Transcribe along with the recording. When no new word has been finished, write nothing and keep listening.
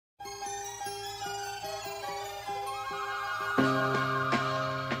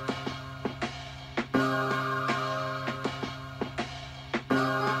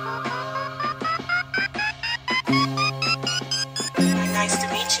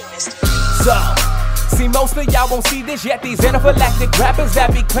So, see, most of y'all won't see this yet. These anaphylactic rappers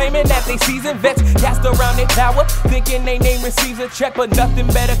that be claiming that they seasoned vets cast around their power, thinking they name receives a check, but nothing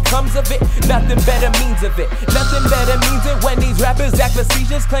better comes of it. Nothing better means of it. Nothing better means it when these rappers act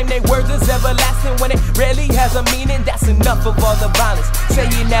facetious, claim they words is everlasting when it rarely has a meaning. That's enough of all the violence,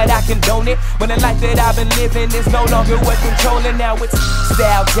 saying that I condone it when the life that I've been living is no longer worth controlling. Now it's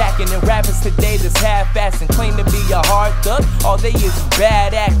style jacking and rappers today that's half-assed and claim to be a hard thug. All they is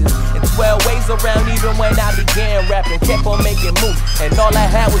bad actors and 12 ways around. Even when I began rapping, kept on making moves, and all I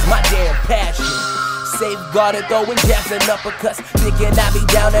had was my damn passion. Safeguarded, throwing jabs and uppercuts, thinking I be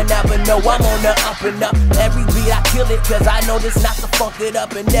down and out, but no, I'm on the up and up. Every beat I kill it, cause I know this not to funk it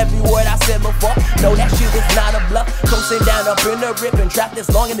up. And every word I said before, no, that shit is not a bluff. Coasting down up in the rip and trapped this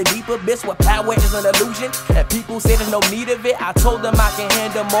long in the deep abyss where power is an illusion, and people say there's no need of it. I told them I can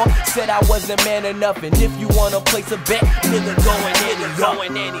handle more, said I wasn't man enough. And if you wanna place a bet, nigga,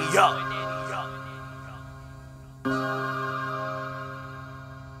 going any yo.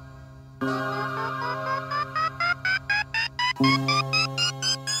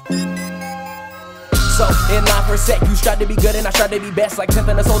 So, in line for a sec, you strive to be good and I strive to be best. Like 10th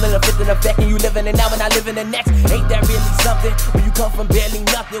in the soul and a 5th in effect, and you live in it now and I live in the next. Ain't that really something? When you come from barely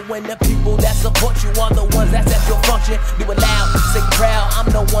nothing, when the people that support you are the ones that's at your function. Do it loud, say proud, I'm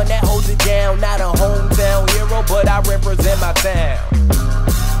the one that holds it down. Not a hometown hero, but I represent my town.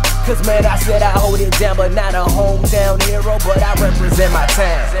 Cause man, I said I hold it down, but not a hometown hero, but I represent my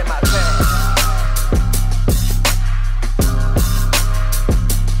town.